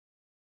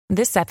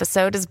This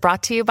episode is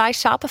brought to you by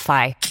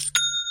Shopify.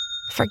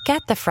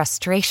 Forget the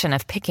frustration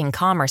of picking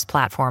commerce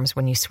platforms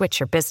when you switch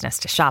your business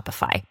to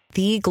Shopify,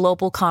 the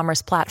global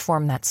commerce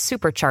platform that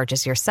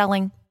supercharges your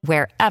selling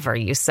wherever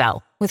you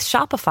sell. With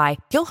Shopify,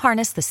 you'll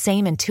harness the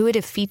same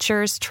intuitive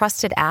features,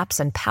 trusted apps,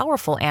 and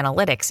powerful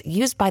analytics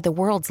used by the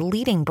world's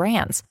leading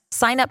brands.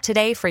 Sign up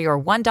today for your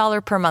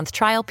 $1 per month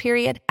trial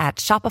period at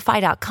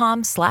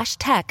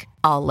shopify.com/tech,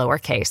 all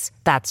lowercase.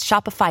 That's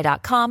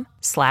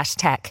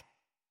shopify.com/tech.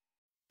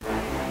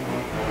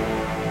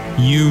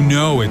 You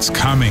know it's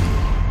coming.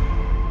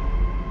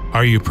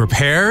 Are you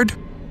prepared?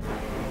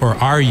 Or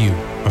are you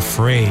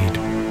afraid?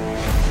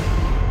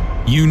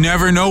 You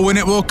never know when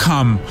it will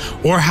come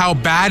or how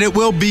bad it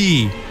will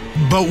be.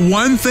 But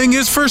one thing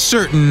is for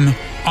certain,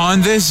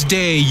 on this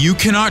day you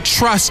cannot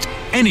trust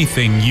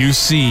anything you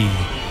see.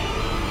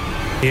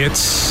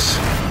 It's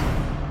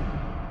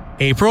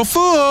April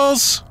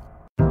Fools!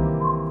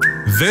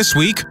 This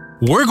week,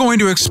 we're going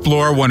to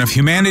explore one of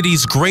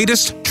humanity's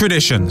greatest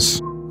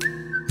traditions,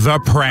 the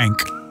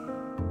prank.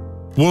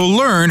 We'll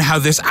learn how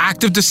this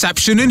act of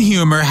deception and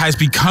humor has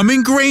become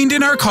ingrained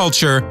in our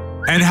culture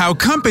and how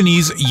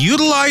companies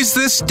utilize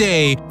this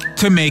day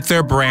to make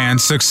their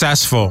brands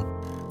successful.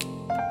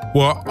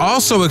 We'll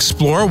also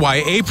explore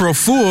why April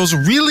Fools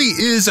really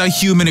is a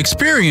human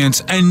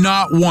experience and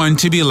not one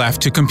to be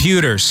left to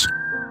computers.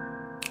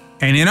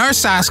 And in our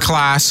SAS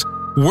class,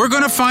 we're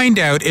going to find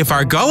out if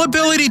our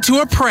gullibility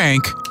to a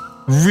prank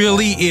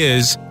really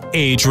is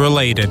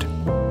age-related.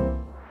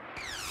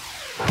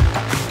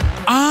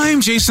 I'm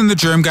Jason the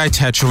Germ Guy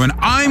Tetro, and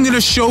I'm going to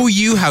show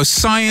you how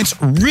science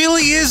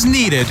really is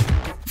needed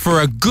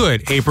for a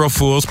good April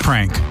Fool's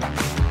prank.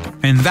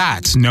 And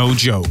that's no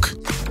joke.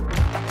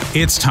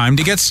 It's time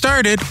to get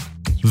started.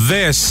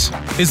 This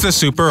is the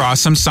Super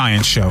Awesome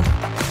Science Show.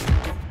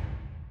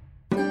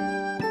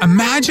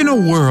 Imagine a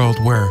world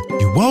where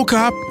you woke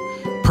up,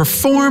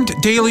 performed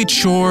daily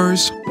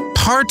chores,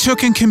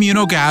 partook in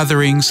communal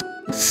gatherings,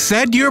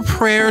 said your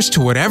prayers to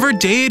whatever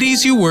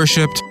deities you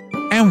worshipped,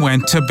 and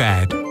went to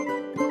bed.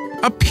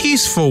 A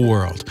peaceful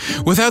world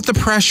without the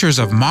pressures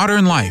of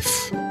modern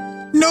life.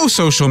 No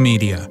social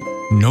media,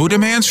 no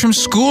demands from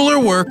school or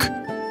work,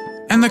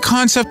 and the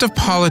concept of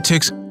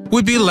politics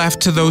would be left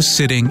to those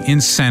sitting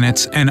in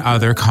senates and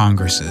other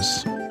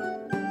congresses.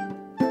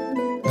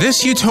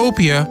 This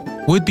utopia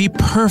would be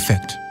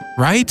perfect,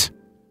 right?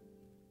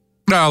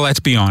 Well, let's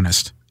be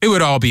honest, it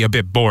would all be a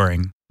bit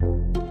boring.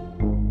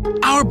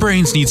 Our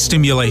brains need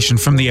stimulation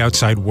from the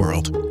outside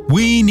world.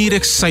 We need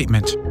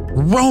excitement,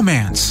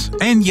 romance,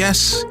 and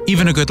yes,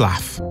 even a good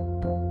laugh.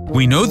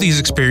 We know these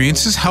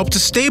experiences help to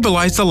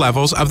stabilize the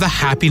levels of the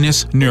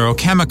happiness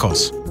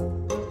neurochemicals.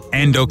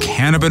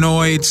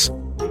 Endocannabinoids,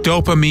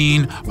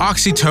 dopamine,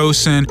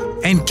 oxytocin,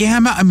 and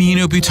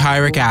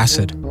gamma-aminobutyric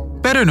acid,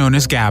 better known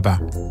as GABA.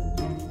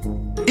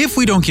 If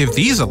we don't give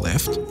these a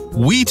lift,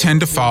 we tend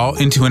to fall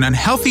into an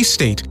unhealthy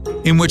state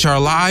in which our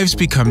lives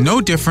become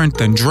no different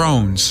than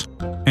drones,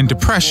 and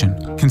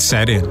depression can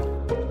set in.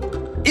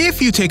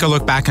 If you take a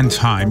look back in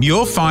time,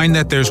 you'll find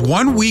that there's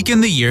one week in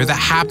the year that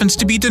happens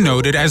to be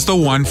denoted as the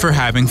one for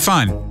having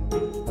fun.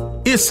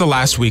 It's the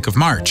last week of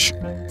March.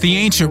 The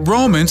ancient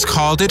Romans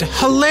called it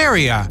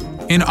Hilaria,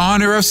 in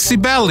honor of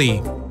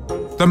Cybele,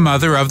 the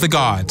mother of the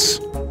gods.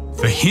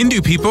 The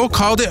Hindu people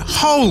called it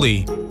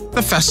Holi,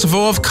 the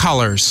festival of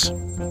colors.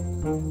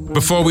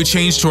 Before we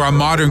changed to our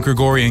modern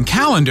Gregorian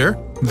calendar,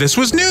 this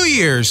was New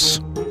Year's.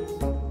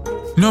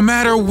 No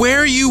matter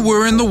where you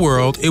were in the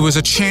world, it was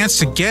a chance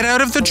to get out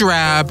of the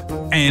drab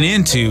and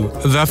into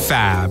the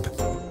fab.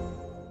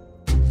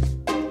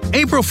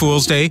 April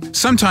Fool's Day,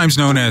 sometimes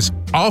known as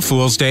All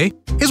Fool's Day,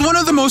 is one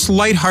of the most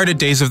lighthearted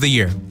days of the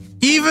year,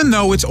 even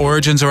though its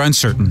origins are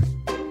uncertain.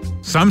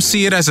 Some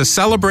see it as a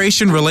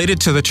celebration related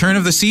to the turn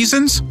of the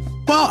seasons,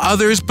 while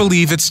others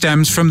believe it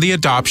stems from the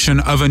adoption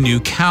of a new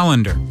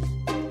calendar.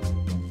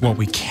 What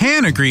we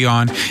can agree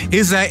on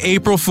is that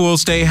April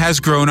Fool's Day has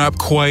grown up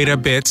quite a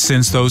bit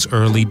since those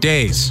early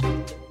days.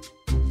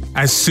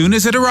 As soon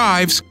as it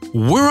arrives,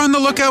 we're on the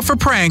lookout for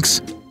pranks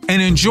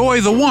and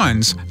enjoy the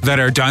ones that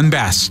are done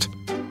best.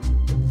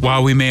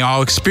 While we may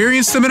all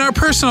experience them in our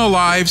personal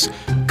lives,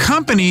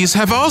 companies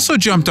have also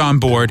jumped on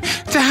board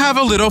to have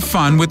a little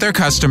fun with their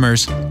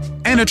customers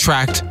and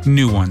attract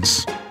new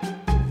ones.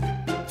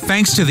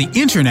 Thanks to the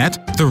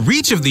internet, the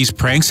reach of these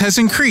pranks has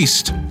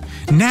increased.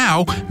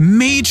 Now,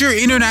 major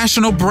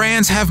international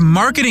brands have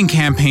marketing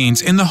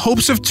campaigns in the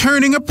hopes of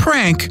turning a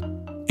prank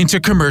into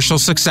commercial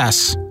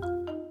success.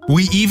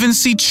 We even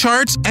see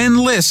charts and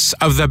lists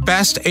of the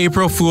best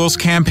April Fool's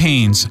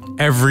campaigns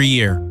every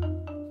year.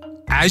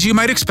 As you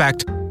might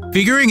expect,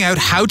 figuring out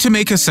how to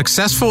make a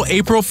successful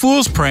April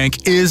Fool's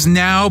prank is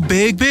now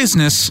big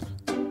business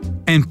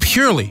and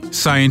purely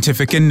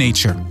scientific in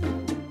nature.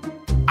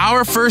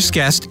 Our first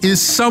guest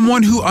is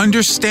someone who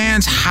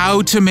understands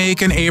how to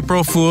make an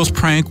April Fool's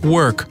prank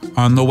work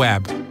on the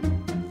web.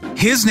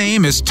 His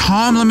name is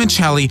Tom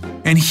Limoncelli,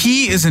 and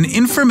he is an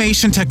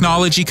information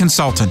technology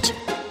consultant.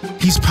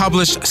 He's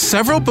published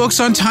several books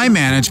on time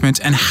management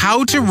and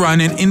how to run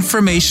an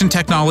information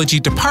technology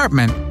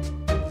department,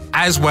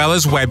 as well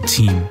as web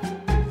team.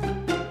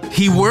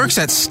 He works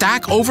at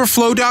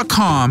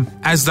StackOverflow.com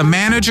as the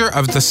manager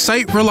of the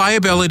site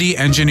reliability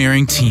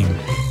engineering team.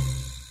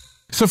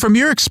 So from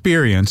your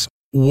experience,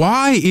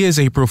 why is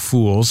April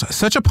Fool's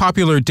such a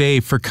popular day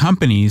for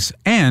companies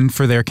and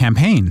for their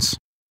campaigns?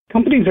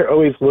 Companies are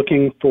always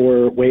looking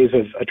for ways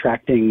of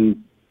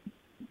attracting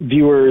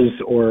viewers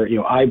or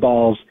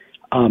eyeballs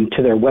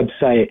to their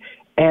website,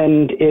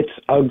 and it's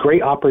a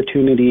great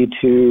opportunity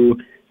to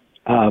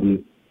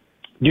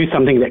do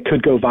something that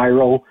could go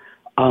viral.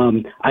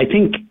 I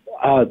think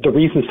the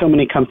reason so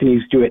many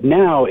companies do it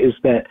now is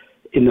that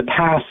in the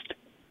past,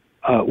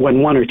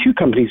 when one or two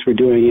companies were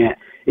doing it,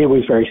 it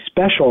was very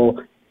special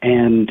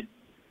and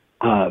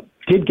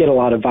did get a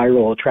lot of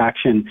viral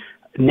attraction.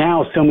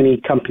 Now so many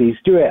companies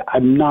do it,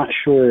 I'm not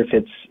sure if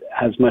it's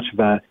as much of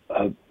a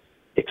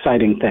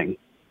exciting thing.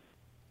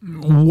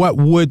 What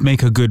would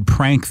make a good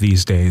prank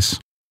these days?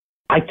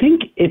 I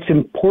think it's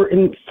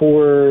important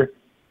for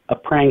a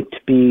prank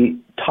to be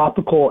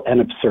topical and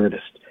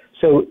absurdist.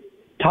 So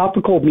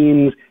topical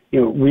means,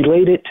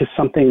 relate it to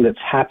something that's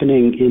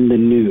happening in the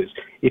news.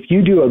 If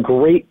you do a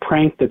great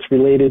prank that's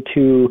related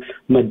to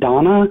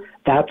Madonna,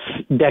 that's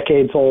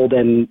decades old,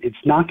 and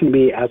it's not going to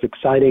be as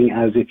exciting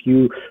as if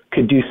you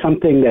could do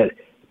something that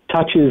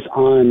touches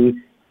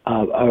on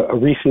a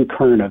recent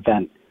current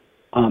event.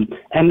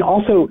 And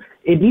also,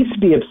 it needs to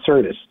be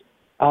absurdist.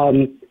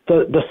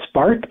 The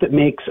spark that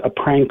makes a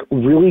prank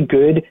really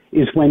good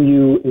is when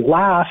you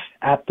laugh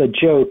at the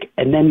joke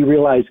and then you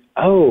realize,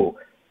 oh,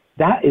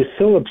 that is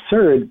so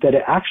absurd that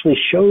it actually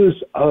shows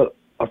a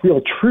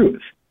real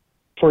truth.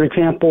 For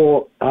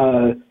example,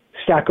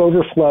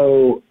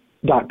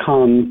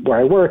 StackOverflow.com, where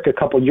I work, a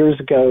couple years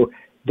ago,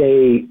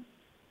 they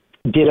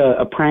did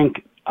a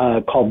prank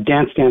called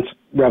Dance Dance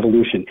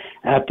Revolution.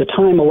 At the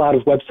time, a lot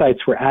of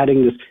websites were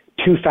adding this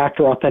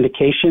two-factor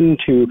authentication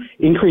to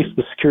increase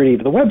the security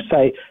of the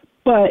website,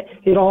 but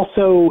it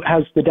also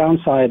has the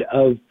downside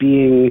of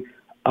being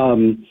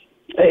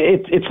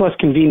it's less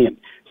convenient.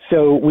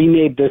 So we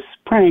made this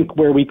prank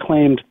where we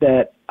claimed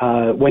that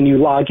when you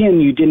log in,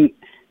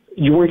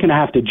 you weren't going to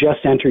have to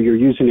just enter your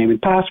username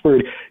and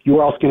password. You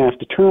were also going to have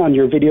to turn on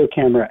your video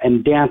camera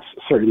and dance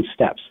certain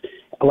steps,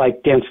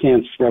 like Dance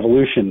Dance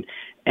Revolution.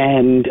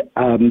 And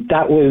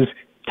that was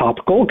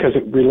topical because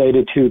it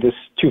related to this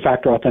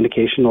two-factor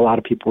authentication a lot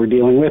of people were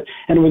dealing with.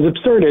 And it was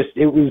absurdist.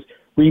 It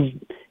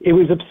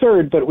was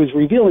absurd, but it was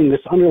revealing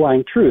this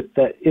underlying truth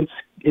that in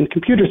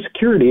computer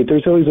security,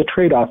 there's always a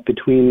trade-off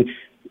between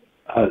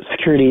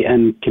security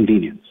and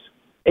convenience.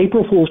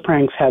 April Fool's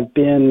pranks have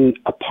been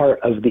a part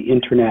of the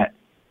internet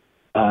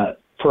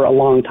for a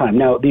long time.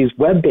 Now, these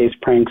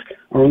web-based pranks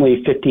are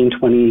only 15,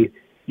 20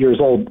 years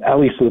old, at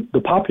least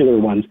the popular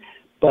ones,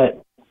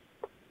 but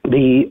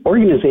the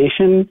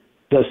organization,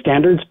 the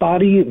standards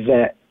body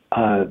that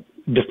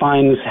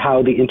defines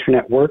how the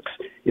internet works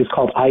is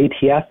called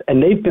IETF,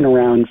 and they've been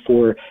around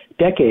for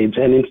decades.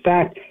 And in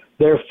fact,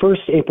 their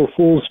first April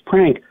Fool's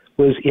prank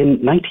was in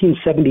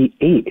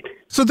 1978.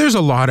 So there's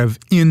a lot of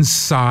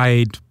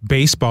inside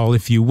baseball,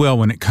 if you will,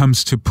 when it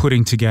comes to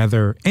putting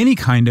together any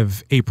kind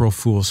of April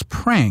Fool's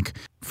prank.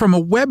 From a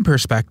web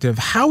perspective,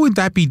 how would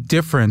that be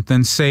different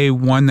than, say,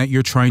 one that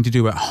you're trying to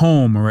do at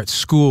home or at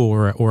school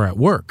or at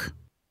work?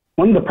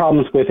 One of the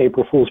problems with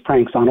April Fool's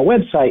pranks on a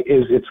website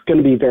is it's going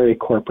to be very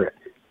corporate.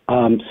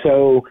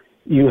 So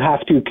you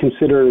have to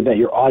consider that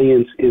your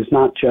audience is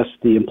not just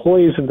the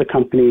employees of the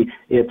company,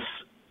 it's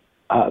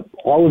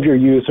all of your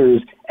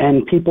users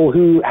and people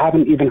who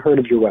haven't even heard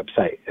of your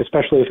website.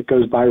 Especially if it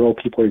goes viral,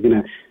 people are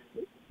going to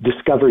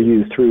discover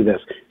you through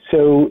this.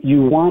 So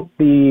you want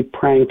the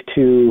prank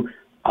to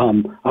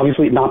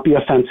obviously not be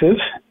offensive,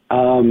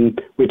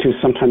 which is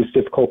sometimes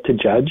difficult to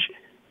judge,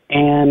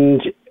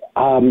 and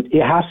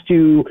it has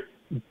to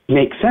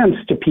make sense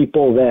to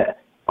people that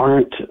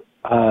aren't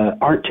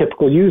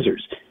typical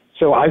users.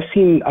 So I've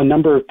seen a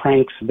number of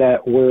pranks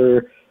that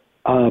were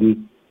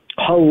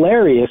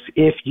hilarious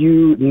if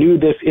you knew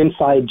this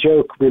inside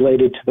joke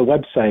related to the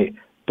website,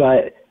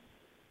 but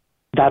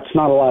that's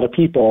not a lot of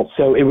people.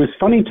 So it was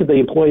funny to the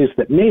employees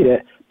that made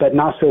it, but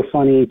not so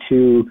funny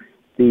to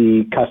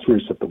the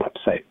customers of the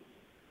website.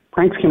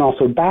 Pranks can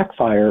also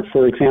backfire.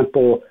 For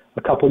example,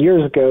 a couple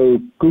years ago,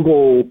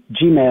 Google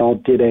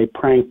Gmail did a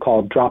prank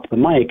called Drop the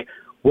Mic,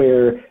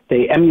 where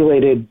they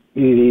emulated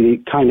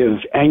the kind of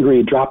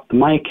angry drop the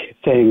mic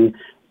thing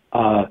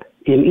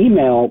in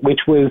email,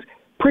 which was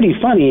pretty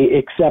funny,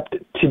 except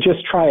to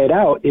just try it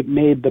out, it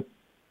made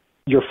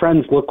your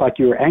friends look like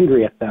you were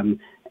angry at them,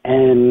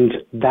 and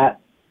that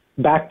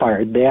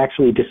backfired. They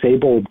actually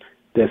disabled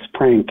this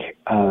prank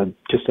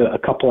just a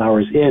couple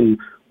hours in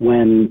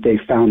when they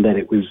found that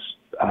it was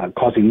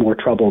causing more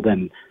trouble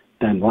than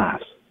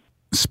laughs.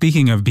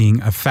 Speaking of being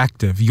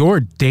effective,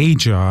 your day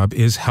job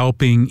is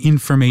helping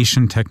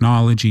information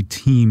technology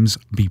teams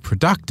be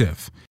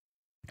productive.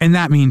 And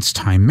that means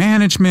time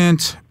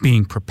management,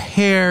 being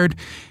prepared,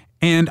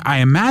 and I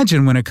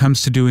imagine when it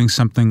comes to doing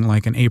something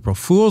like an April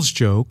Fool's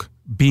joke,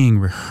 being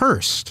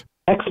rehearsed.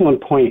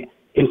 Excellent point.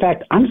 In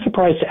fact, I'm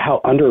surprised at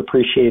how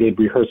underappreciated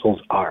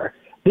rehearsals are.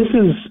 This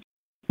is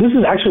This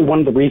is actually one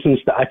of the reasons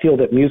that I feel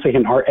that music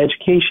and art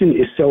education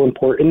is so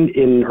important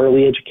in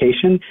early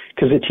education,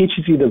 because it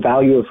teaches you the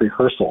value of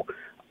rehearsal.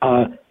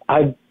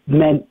 I've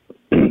met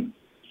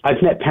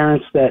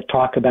parents that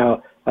talk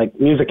about like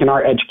music and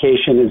art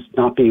education is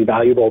not being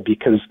valuable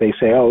because they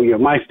say, oh,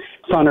 my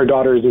son or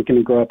daughter isn't going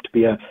to grow up to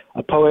be a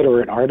poet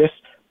or an artist,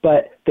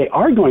 but they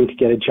are going to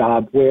get a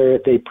job where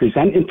they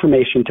present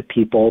information to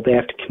people, they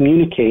have to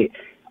communicate,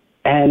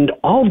 and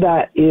all of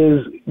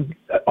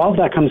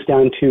that comes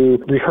down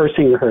to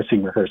rehearsing.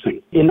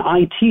 In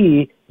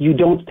IT, you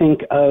don't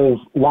think of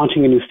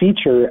launching a new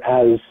feature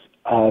as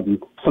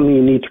something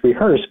you need to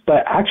rehearse,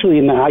 but actually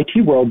in the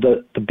IT world,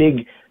 the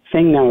big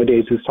thing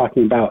nowadays is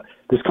talking about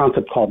this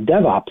concept called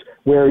DevOps,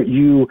 where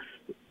you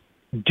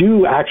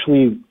do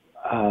actually,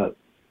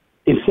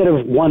 instead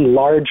of one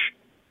large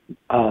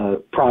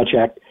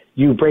project,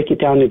 you break it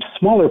down into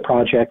smaller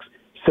projects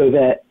so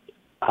that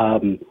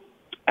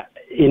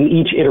in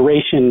each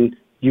iteration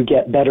you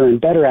get better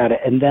and better at it.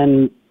 And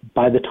then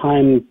by the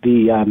time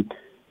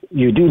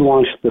you do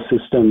launch the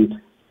system,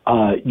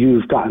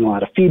 you've gotten a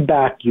lot of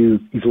feedback,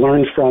 you've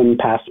learned from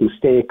past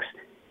mistakes.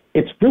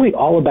 It's really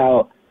all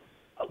about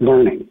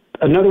learning.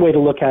 Another way to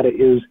look at it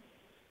is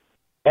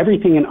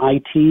everything in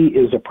IT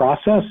is a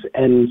process,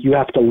 and you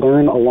have to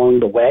learn along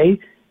the way.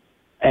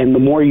 And the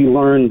more you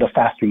learn, the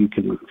faster you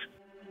can move.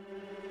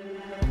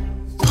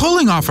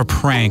 Pulling off a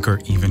prank or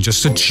even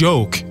just a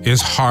joke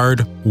is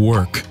hard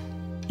work.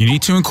 You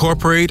need to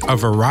incorporate a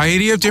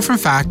variety of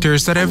different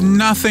factors that have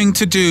nothing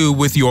to do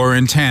with your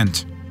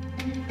intent.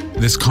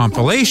 This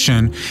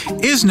compilation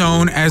is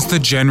known as the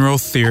general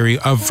theory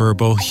of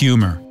verbal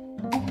humor.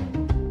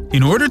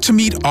 In order to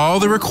meet all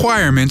the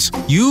requirements,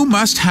 you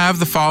must have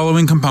the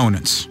following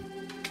components.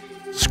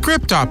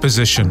 Script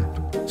opposition,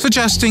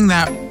 suggesting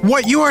that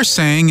what you are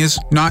saying is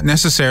not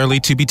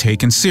necessarily to be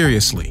taken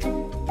seriously.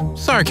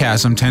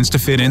 Sarcasm tends to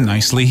fit in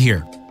nicely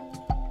here.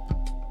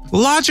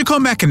 Logical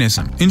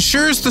mechanism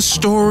ensures the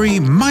story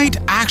might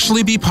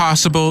actually be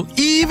possible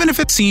even if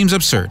it seems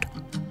absurd.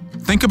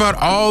 Think about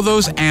all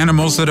those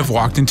animals that have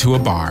walked into a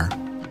bar.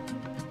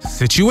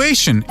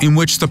 Situation in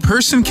which the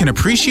person can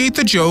appreciate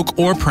the joke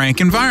or prank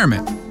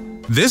environment.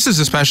 This is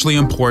especially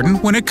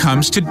important when it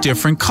comes to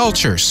different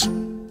cultures.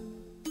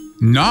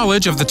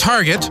 Knowledge of the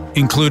target,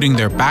 including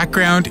their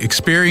background,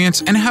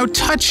 experience, and how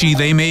touchy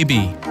they may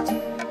be.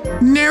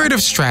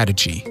 Narrative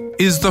strategy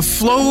is the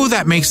flow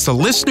that makes the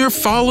listener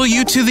follow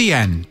you to the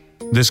end.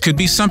 This could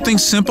be something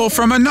simple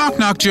from a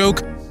knock-knock joke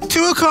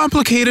to a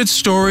complicated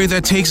story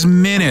that takes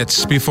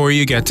minutes before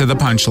you get to the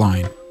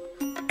punchline.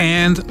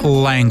 And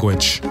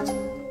language.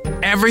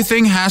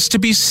 Everything has to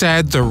be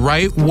said the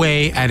right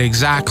way at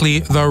exactly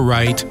the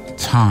right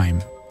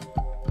time.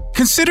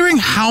 Considering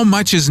how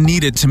much is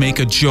needed to make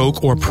a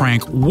joke or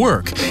prank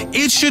work,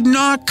 it should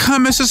not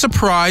come as a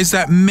surprise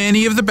that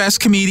many of the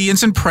best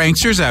comedians and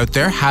pranksters out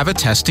there have a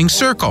testing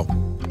circle.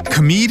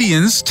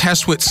 Comedians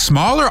test with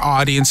smaller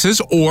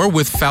audiences or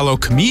with fellow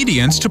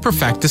comedians to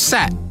perfect a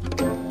set.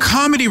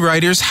 Comedy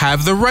writers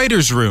have the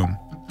writer's room.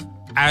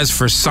 As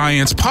for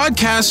science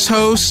podcast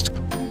hosts,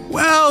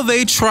 well,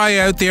 they try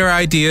out their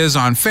ideas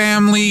on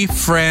family,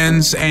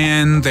 friends,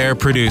 and their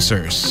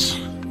producers.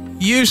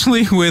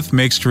 Usually with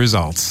mixed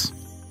results.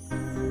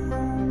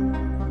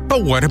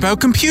 But what about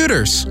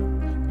computers?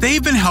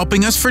 They've been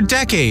helping us for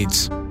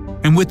decades.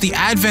 And with the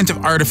advent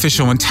of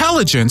artificial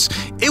intelligence,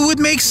 it would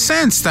make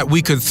sense that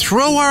we could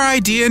throw our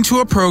idea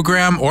into a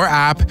program or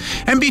app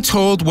and be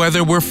told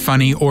whether we're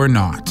funny or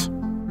not.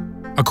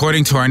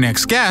 According to our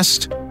next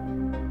guest,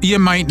 you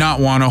might not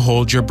want to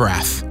hold your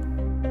breath.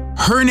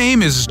 Her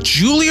name is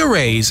Julia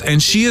Reyes,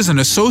 and she is an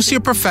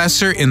associate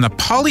professor in the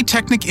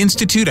Polytechnic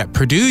Institute at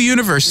Purdue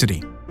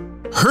University.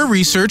 Her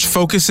research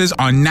focuses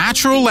on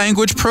natural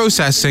language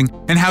processing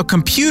and how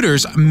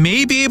computers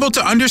may be able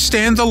to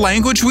understand the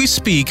language we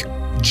speak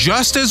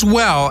just as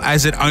well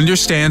as it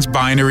understands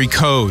binary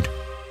code.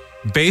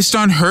 Based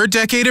on her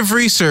decade of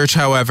research,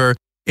 however,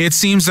 it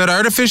seems that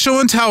artificial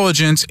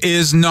intelligence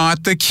is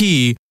not the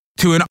key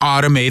to an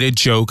automated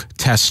joke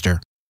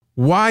tester.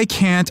 Why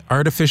can't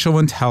artificial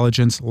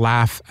intelligence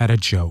laugh at a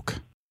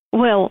joke?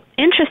 Well,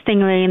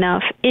 interestingly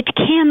enough, it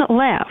can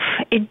laugh.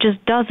 It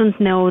just doesn't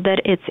know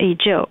that it's a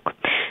joke.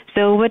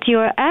 So what you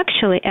are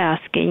actually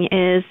asking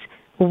is,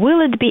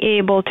 will it be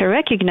able to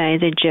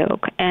recognize a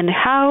joke, and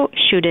how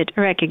should it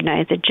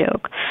recognize a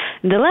joke?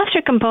 The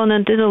laughter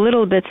component is a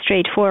little bit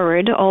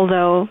straightforward,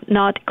 although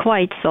not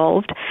quite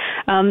solved.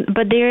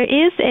 But there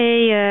is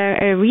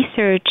a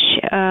research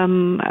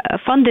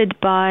funded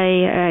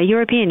by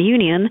European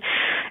Union.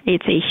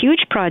 It's a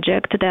huge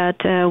project that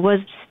was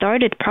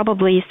started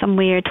probably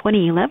somewhere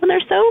 2011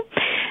 or so,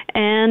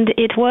 and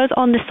it was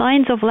on the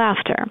science of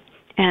laughter.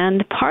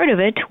 And part of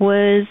it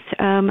was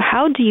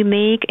how do you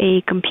make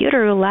a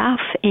computer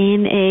laugh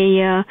in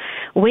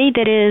a way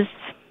that is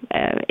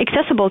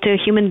accessible to a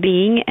human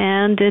being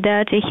and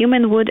that a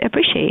human would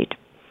appreciate.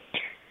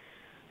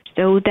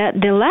 So that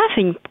the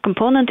laughing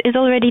component is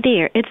already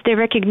there. It's the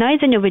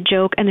recognizing of a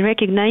joke and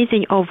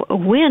recognizing of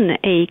when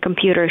a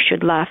computer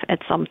should laugh at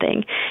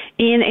something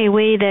in a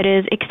way that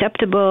is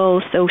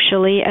acceptable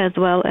socially as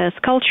well as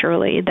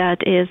culturally. That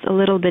is a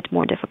little bit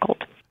more difficult.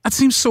 That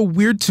seems so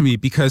weird to me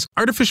because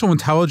artificial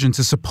intelligence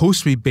is supposed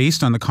to be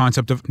based on the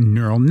concept of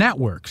neural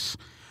networks.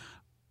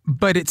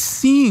 But it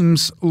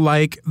seems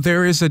like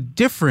there is a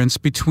difference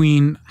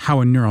between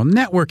how a neural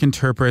network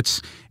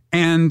interprets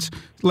and,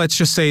 let's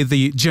just say,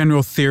 the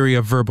general theory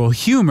of verbal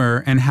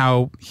humor and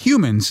how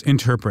humans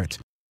interpret.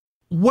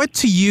 What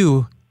to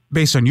you,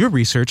 based on your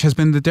research, has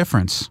been the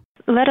difference?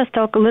 Let us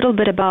talk a little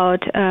bit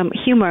about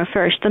humor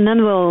first, and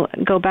then we'll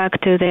go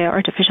back to the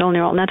artificial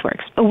neural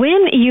networks.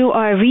 When you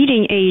are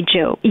reading a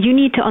joke, you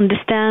need to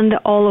understand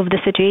all of the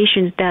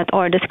situations that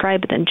are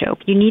described in joke.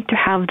 You need to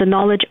have the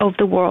knowledge of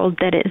the world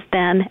that is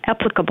then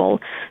applicable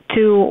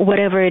to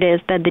whatever it is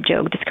that the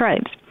joke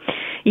describes.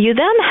 You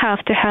then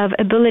have to have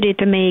ability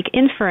to make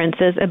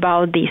inferences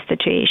about these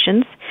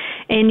situations,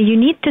 and you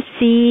need to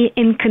see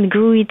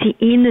incongruity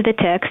in the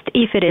text,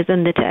 if it is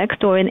in the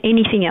text, or in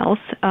anything else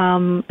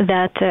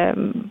that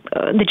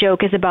the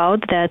joke is about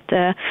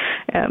that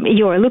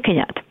you're looking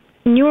at.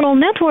 Neural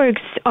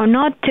networks are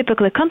not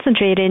typically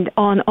concentrated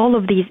on all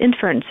of these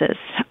inferences.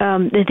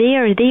 They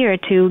are there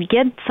to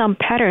get some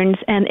patterns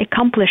and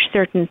accomplish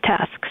certain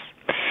tasks.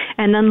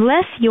 And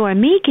unless you are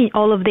making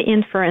all of the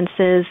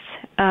inferences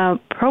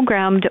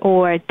programmed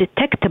or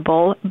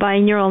detectable by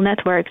neural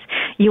networks,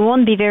 you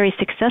won't be very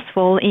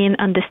successful in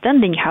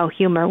understanding how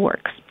humor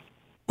works.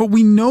 But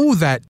we know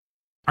that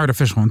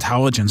artificial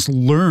intelligence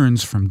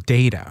learns from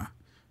data.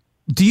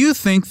 Do you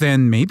think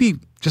then maybe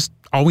just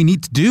all we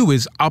need to do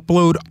is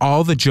upload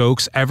all the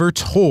jokes ever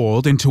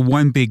told into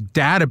one big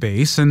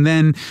database and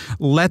then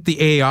let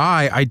the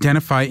AI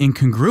identify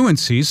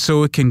incongruencies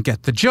so it can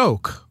get the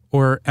joke?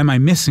 Or am I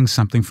missing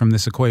something from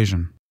this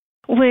equation?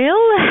 Well,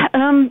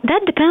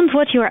 that depends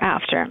what you're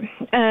after.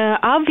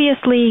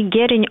 Obviously,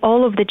 getting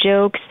all of the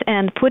jokes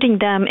and putting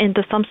them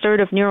into some sort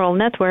of neural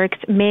networks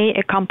may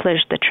accomplish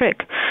the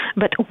trick.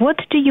 But what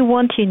do you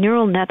want your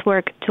neural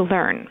network to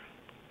learn?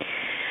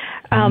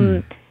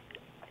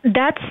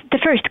 That's the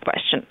first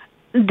question.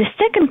 The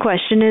second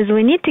question is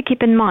we need to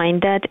keep in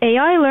mind that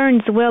AI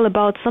learns well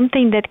about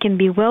something that can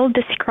be well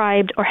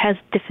described or has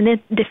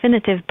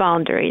definitive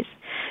boundaries.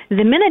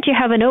 The minute you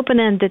have an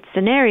open-ended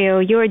scenario,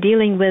 you're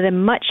dealing with a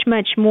much,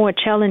 much more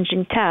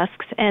challenging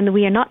tasks, and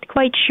we are not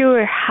quite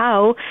sure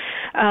how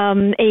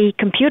a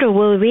computer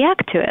will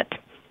react to it.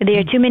 There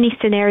are too many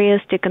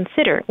scenarios to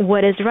consider.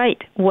 What is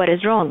right? What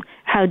is wrong?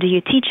 How do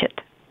you teach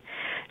it?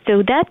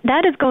 So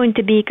that is going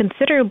to be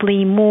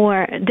considerably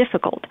more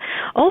difficult.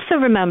 Also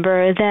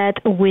remember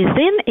that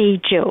within a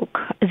joke,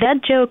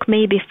 that joke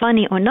may be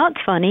funny or not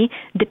funny,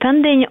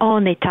 depending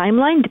on the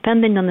timeline,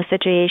 depending on the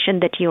situation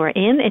that you are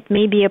in. It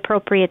may be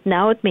appropriate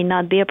now, it may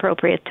not be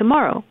appropriate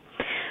tomorrow.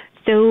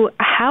 So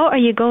how are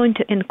you going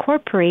to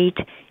incorporate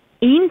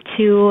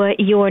into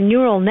your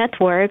neural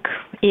network,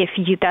 if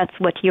that's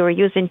what you're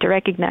using to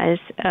recognize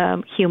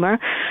humor,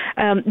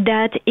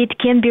 that it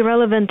can be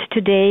relevant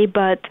today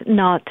but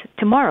not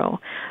tomorrow,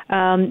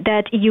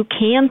 that you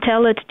can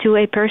tell it to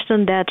a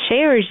person that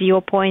shares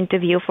your point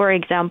of view, for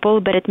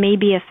example, but it may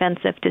be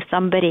offensive to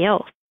somebody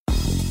else.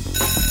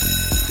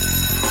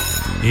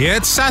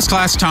 It's SAS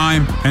class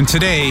time, and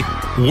today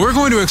we're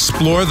going to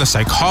explore the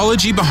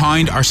psychology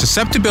behind our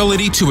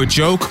susceptibility to a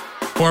joke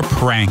or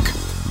prank.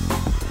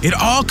 It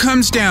all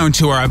comes down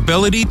to our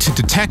ability to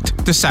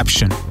detect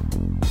deception.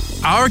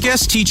 Our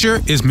guest teacher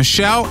is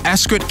Michelle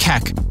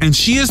Eskrit-Keck, and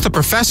she is the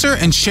professor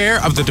and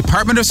chair of the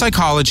Department of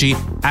Psychology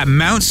at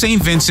Mount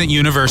St. Vincent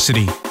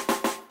University.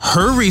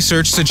 Her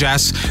research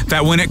suggests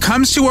that when it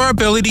comes to our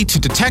ability to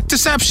detect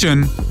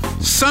deception,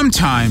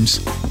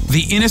 sometimes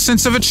the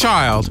innocence of a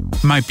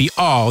child might be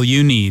all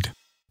you need.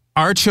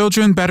 Are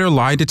children better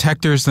lie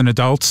detectors than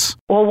adults?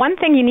 Well, one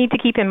thing you need to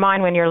keep in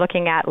mind when you're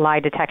looking at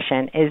lie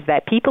detection is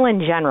that people in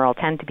general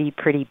tend to be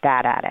pretty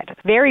bad at it.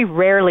 Very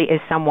rarely is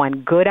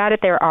someone good at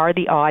it. There are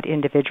the odd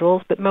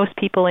individuals, but most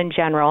people in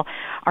general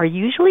are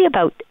usually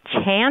about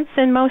chance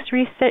in most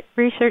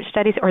research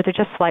studies, or they're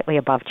just slightly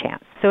above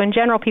chance. So in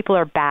general, people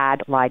are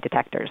bad lie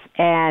detectors.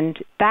 And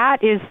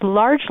that is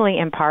largely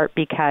in part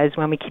because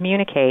when we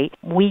communicate,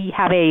 we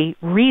have a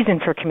reason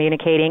for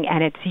communicating,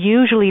 and it's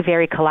usually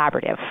very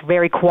collaborative,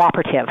 very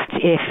cooperative.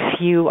 If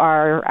you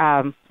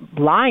are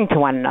lying to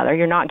one another,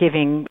 you're not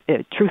giving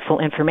truthful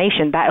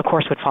information, that of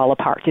course would fall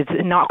apart. It's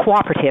not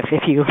cooperative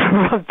if you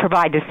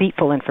provide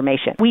deceitful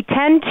information. We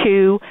tend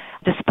to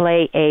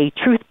display a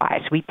truth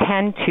bias. We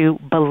tend to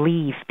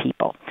believe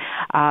people.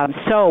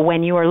 So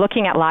when you are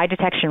looking at lie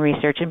detection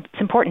research, it's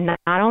important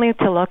not only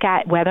to look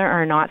at whether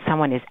or not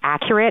someone is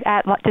accurate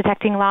at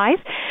detecting lies,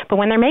 but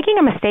when they're making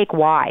a mistake,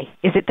 why?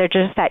 Is it they're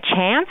just at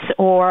chance,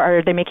 or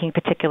are they making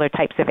particular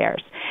types of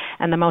errors?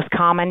 And the most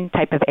common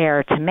type of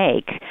error to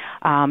make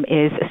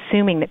is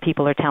assuming that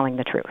people are telling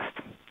the truth.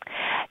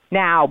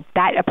 Now,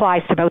 that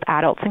applies to both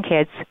adults and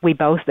kids.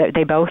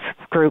 Both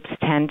groups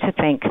tend to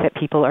think that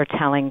people are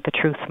telling the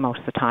truth most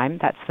of the time.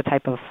 That's the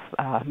type of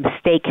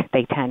mistake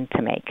they tend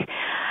to make.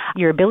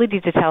 Your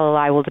ability to tell a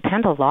lie will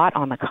depend a lot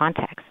on the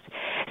context.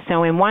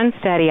 So in one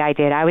study I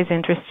did, I was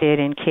interested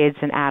in kids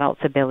and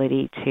adults'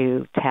 ability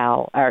to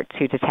tell or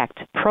to detect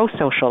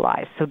pro-social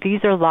lies. So these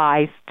are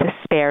lies to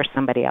spare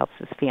somebody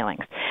else's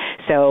feelings.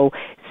 So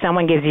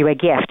someone gives you a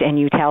gift and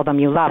you tell them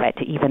you love it,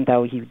 even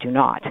though you do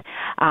not.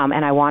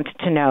 And I wanted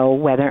to know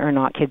whether or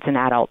not kids and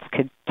adults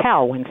could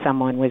tell when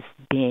someone was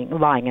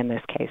lying in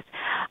this case.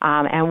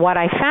 And what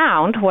I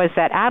found was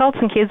that adults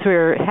and kids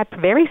had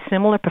very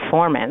similar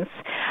performance,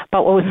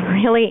 but what was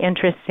really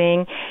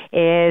interesting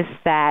is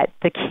that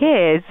the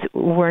kids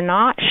were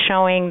not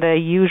showing the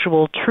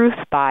usual truth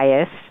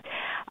bias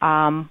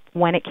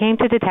when it came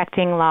to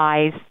detecting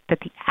lies that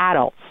the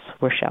adults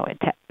were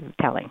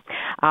telling.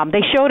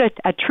 They showed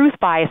a truth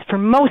bias for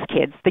most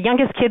kids. The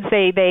youngest kids,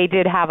 they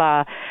did have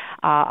a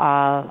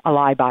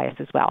lie bias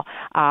as well.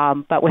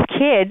 But with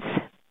kids,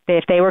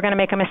 if they were going to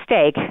make a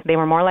mistake, they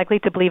were more likely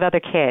to believe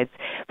other kids.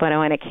 But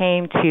when it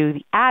came to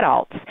the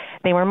adults,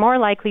 they were more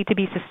likely to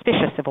be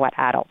suspicious of what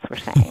adults were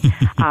saying.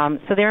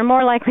 So they were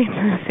more likely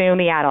to assume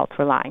the adults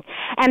were lying.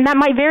 And that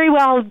might very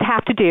well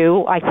have to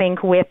do, I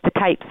think, with the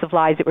types of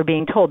lies that were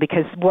being told,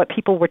 because what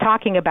people were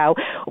talking about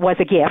was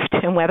a gift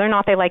and whether or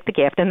not they liked the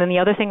gift. And then the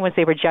other thing was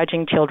they were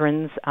judging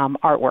children's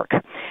artwork.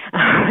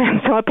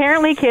 And so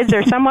apparently kids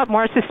are somewhat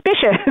more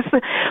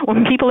suspicious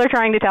when people are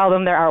trying to tell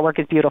them their artwork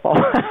is beautiful.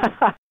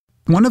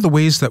 One of the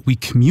ways that we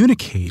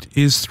communicate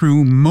is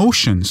through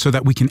motion so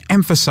that we can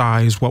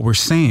emphasize what we're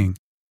saying.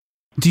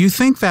 Do you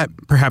think that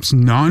perhaps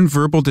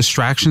nonverbal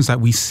distractions that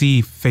we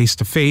see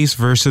face-to-face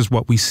versus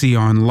what we see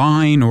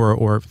online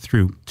or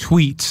through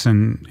tweets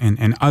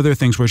and other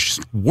things where it's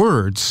just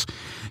words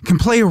can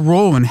play a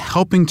role in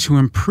helping to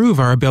improve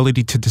our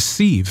ability to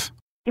deceive?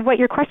 What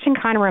your question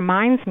kind of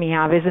reminds me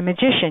of is a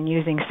magician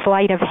using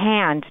sleight of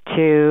hand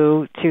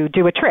to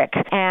do a trick.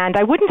 And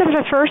I wouldn't have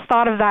at first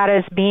thought of that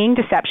as being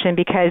deception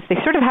because they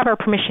sort of have our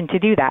permission to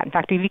do that. In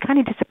fact, we'd be kind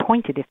of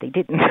disappointed if they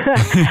didn't.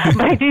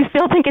 But I do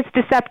still think it's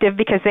deceptive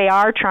because they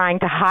are trying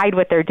to hide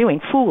what they're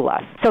doing, fool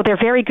us. So they're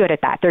very good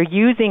at that. They're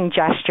using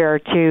gesture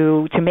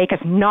to make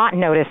us not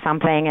notice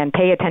something and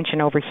pay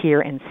attention over here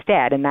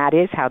instead, and that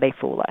is how they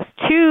fool us.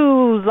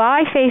 To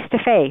lie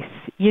face-to-face,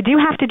 you do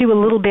have to do a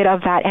little bit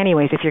of that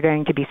anyways if you're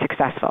going to be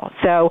successful.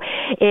 So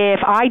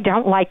if I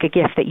don't like a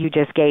gift that you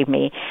just gave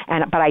me,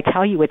 but I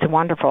tell you it's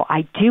wonderful,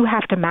 I do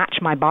have to match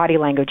my body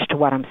language to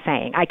what I'm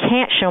saying. I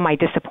can't show my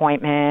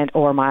disappointment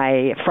or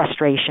my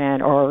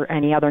frustration or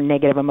any other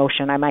negative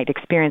emotion I might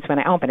experience when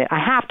I open it. I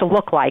have to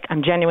look like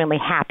I'm genuinely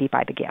happy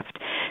by the gift.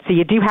 So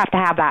you do have to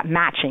have that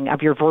matching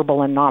of your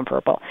verbal and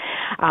nonverbal.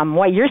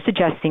 What you're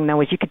suggesting,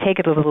 though, is you could take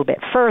it a little bit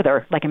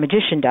further, like a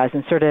magician does,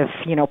 and sort of,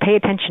 pay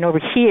attention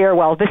over here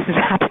while this is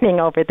happening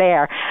over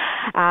there.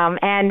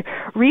 And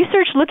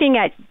research looking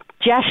at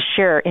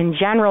gesture in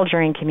general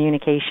during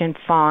communication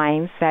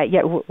finds that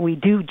we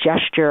do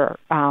gesture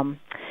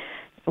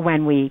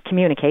when we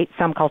communicate,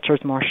 some cultures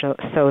more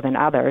so than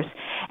others.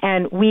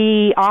 And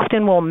we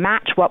often will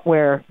match what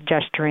we're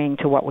gesturing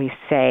to what we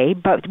say,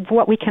 but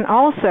what we can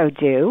also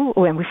do,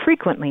 and we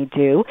frequently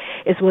do,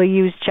 is we'll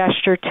use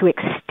gesture to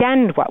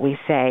extend what we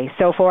say.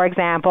 So, for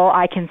example,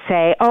 I can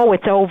say, oh,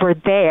 it's over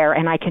there,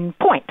 and I can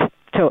point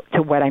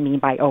to what I mean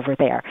by over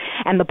there.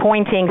 And the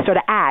pointing sort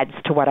of adds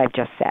to what I've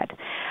just said.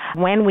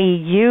 When we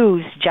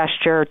use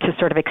gesture to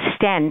sort of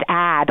extend,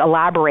 add,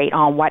 elaborate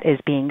on what is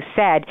being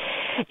said,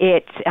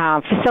 it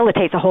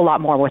facilitates a whole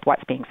lot more with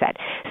what's being said.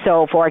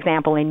 So, for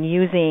example, in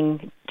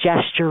using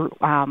gesture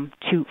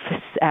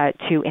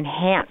to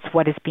enhance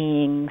what is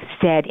being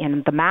said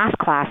in the math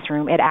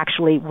classroom, it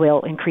actually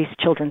will increase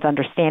children's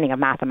understanding of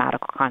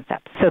mathematical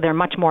concepts. So they're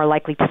much more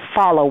likely to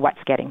follow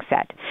what's getting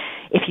said.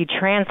 If you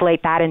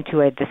translate that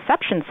into a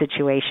deception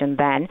situation,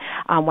 then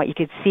what you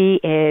could see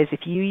is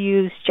if you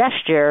use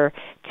gesture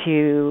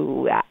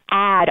to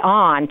add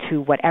on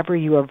to whatever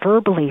you are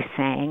verbally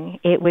saying,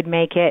 it would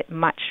make it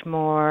much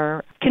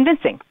more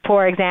convincing.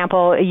 For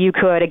example, you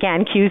could,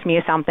 again, accuse me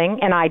of something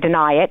and I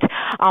deny it,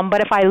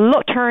 but if I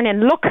turn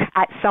and look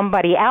at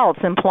somebody else,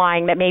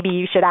 implying that maybe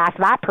you should ask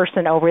that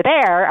person over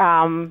there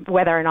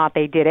whether or not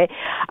they did it,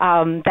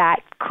 that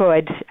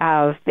could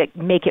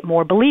make it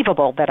more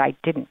believable that I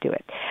didn't do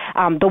it.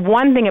 The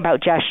one thing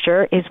about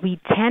gesture is we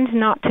tend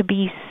not to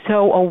be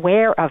so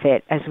aware of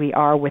it as we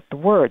are with the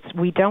words.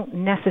 We're not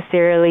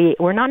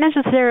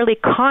necessarily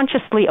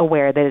consciously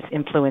aware that it's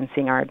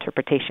influencing our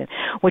interpretation,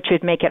 which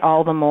would make it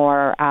all the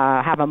more,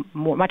 have a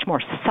much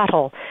more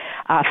subtle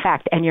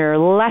effect, and you're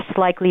less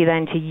likely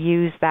then to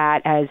use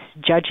that as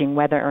judging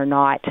whether or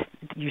not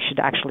you should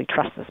actually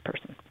trust this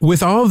person.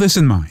 With all of this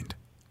in mind,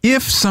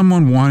 if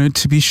someone wanted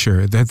to be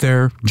sure that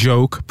their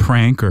joke,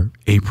 prank, or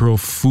April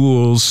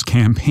Fool's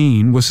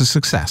campaign was a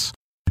success,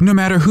 no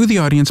matter who the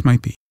audience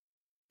might be,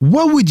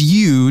 what would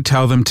you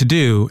tell them to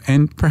do,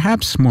 and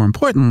perhaps more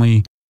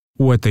importantly,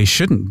 what they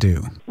shouldn't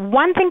do?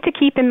 One thing to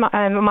keep in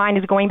mind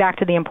is going back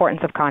to the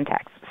importance of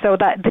context. So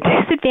the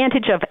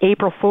disadvantage of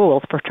April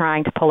Fools for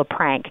trying to pull a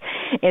prank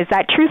is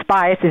that truth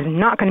bias is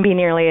not going to be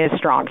nearly as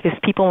strong because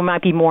people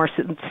might be more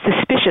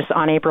suspicious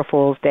on April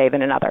Fool's Day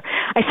than another.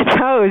 I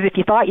suppose if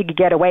you thought you could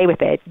get away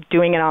with it,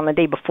 doing it on the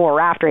day before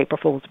or after April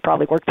Fool's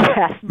probably works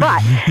best.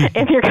 But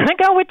if you're going to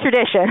go with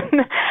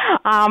tradition,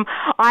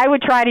 I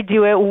would try to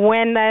do it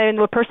when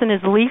the person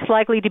is least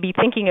likely to be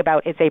thinking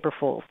about it's April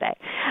Fool's Day.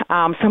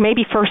 So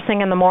maybe first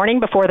thing in the morning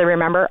before they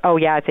remember, oh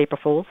yeah, it's April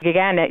Fool's.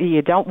 Again,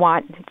 you don't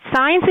want...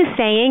 Science is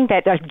saying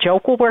that a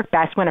joke will work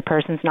best when a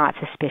person's not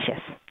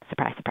suspicious.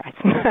 Surprise, surprise.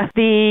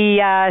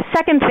 The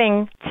second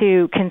thing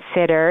to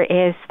consider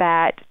is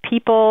that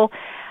people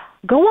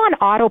go on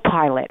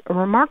autopilot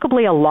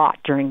remarkably a lot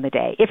during the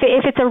day. If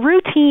it's a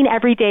routine,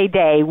 everyday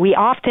day, we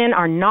often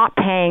are not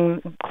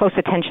paying close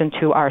attention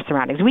to our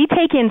surroundings. We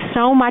take in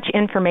so much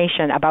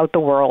information about the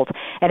world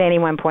at any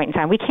one point in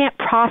time. We can't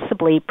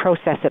possibly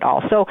process it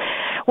all. So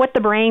what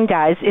the brain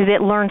does is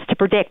it learns to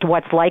predict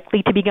what's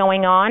likely to be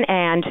going on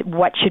and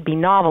what should be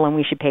novel and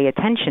we should pay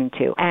attention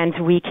to. And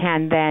we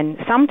can then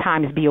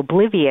sometimes be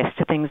oblivious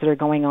to things that are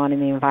going on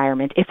in the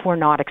environment if we're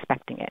not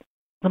expecting it.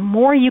 The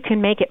more you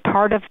can make it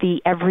part of the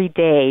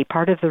everyday,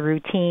 part of the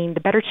routine,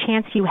 the better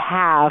chance you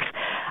have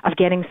of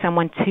getting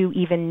someone to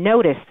even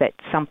notice that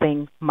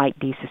something might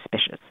be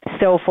suspicious.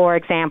 So, for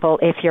example,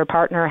 if your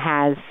partner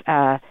has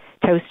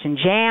toast and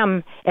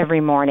jam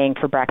every morning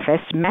for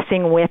breakfast,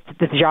 messing with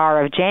the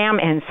jar of jam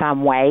in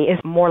some way is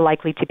more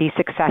likely to be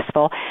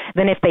successful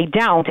than if they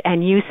don't,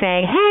 and you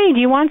saying, hey, do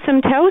you want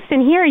some toast?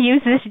 And here,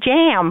 use this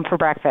jam for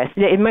breakfast.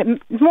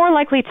 It's more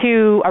likely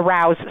to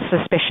arouse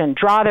suspicion,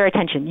 draw their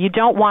attention. You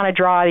don't want to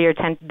draw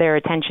their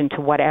attention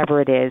to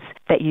whatever it is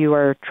that you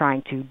are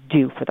trying to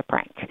do for the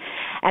prank.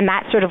 And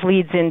that sort of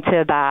leads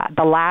into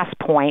the last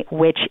point,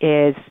 which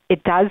is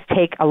it does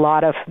take a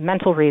lot of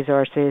mental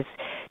resources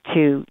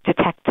to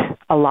detect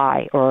a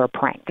lie or a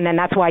prank. And then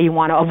that's why you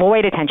want to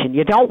avoid attention.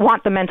 You don't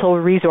want the mental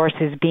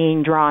resources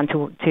being drawn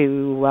to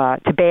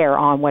bear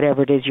on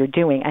whatever it is you're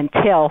doing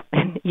until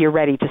you're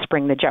ready to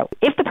spring the joke.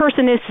 If the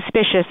person is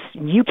suspicious,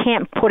 you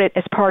can't put it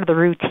as part of the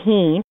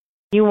routine.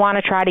 You want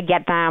to try to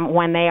get them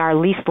when they are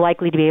least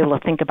likely to be able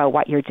to think about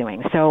what you're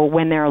doing. So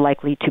when they're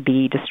likely to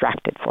be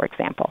distracted, for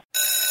example.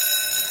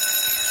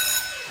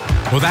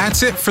 Well,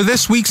 that's it for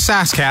this week's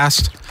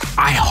Sasscast.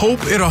 I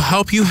hope it'll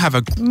help you have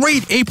a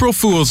great April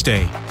Fool's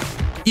Day,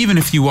 even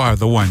if you are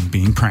the one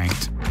being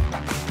pranked.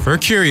 For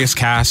Curious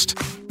Cast,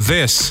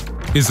 this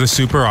is the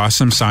Super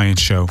Awesome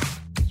Science Show.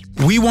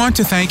 We want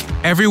to thank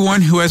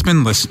everyone who has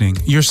been listening.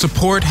 Your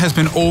support has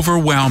been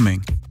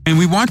overwhelming, and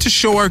we want to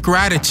show our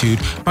gratitude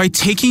by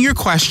taking your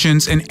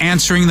questions and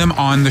answering them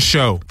on the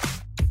show.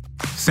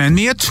 Send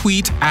me a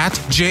tweet at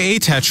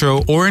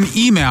JATetro or an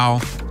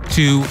email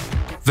to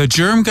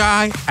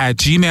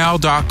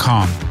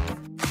thegermguy@gmail.com.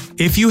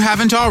 If you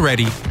haven't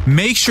already,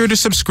 make sure to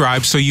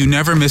subscribe so you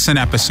never miss an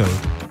episode.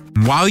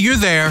 While you're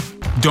there,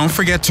 don't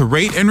forget to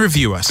rate and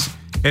review us.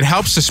 It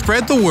helps to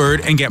spread the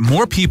word and get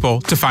more people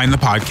to find the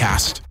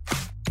podcast.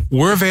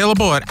 We're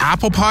available at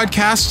Apple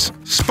Podcasts,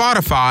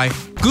 Spotify,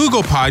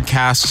 Google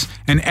Podcasts,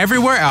 and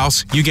everywhere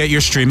else you get your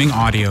streaming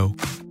audio.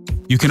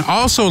 You can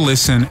also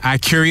listen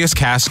at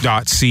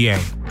curiouscast.ca.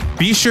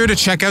 Be sure to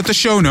check out the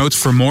show notes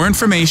for more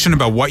information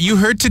about what you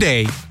heard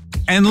today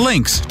and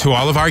links to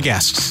all of our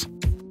guests.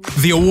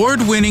 The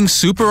award-winning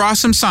Super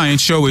Awesome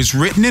Science Show is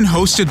written and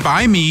hosted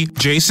by me,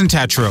 Jason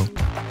Tetro.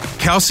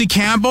 Kelsey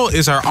Campbell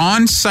is our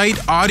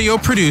on-site audio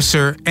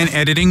producer and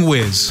editing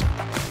whiz.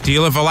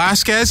 Dila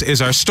Velasquez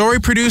is our story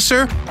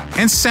producer,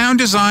 and sound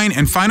design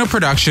and final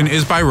production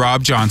is by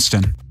Rob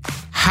Johnston.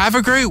 Have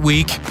a great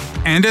week,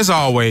 and as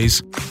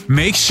always,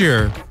 make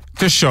sure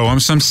to show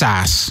them some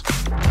sass.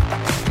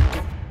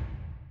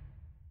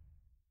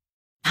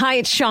 Hi,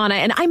 it's Shauna,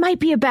 and I might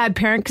be a bad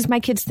parent because my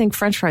kids think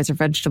French fries are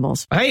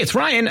vegetables. Hey, it's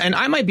Ryan, and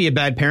I might be a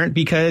bad parent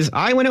because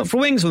I went out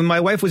for wings when my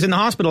wife was in the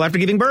hospital after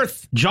giving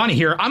birth. Johnny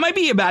here. I might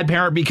be a bad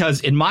parent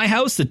because in my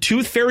house, the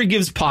tooth fairy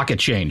gives pocket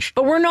change.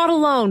 But we're not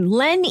alone.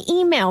 Len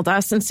emailed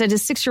us and said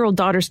his 6-year-old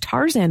daughter's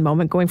Tarzan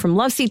moment going from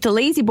love seat to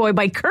lazy boy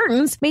by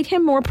curtains made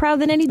him more proud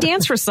than any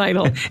dance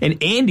recital.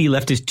 And Andy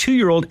left his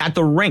 2-year-old at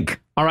the rink.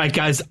 All right,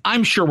 guys,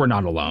 I'm sure we're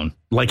not alone.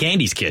 Like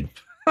Andy's kid.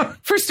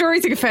 For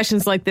stories and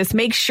confessions like this,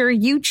 make sure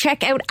you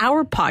check out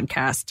our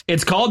podcast.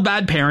 It's called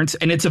Bad Parents,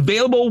 and it's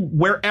available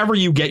wherever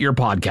you get your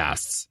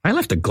podcasts. I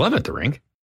left a glove at the rink.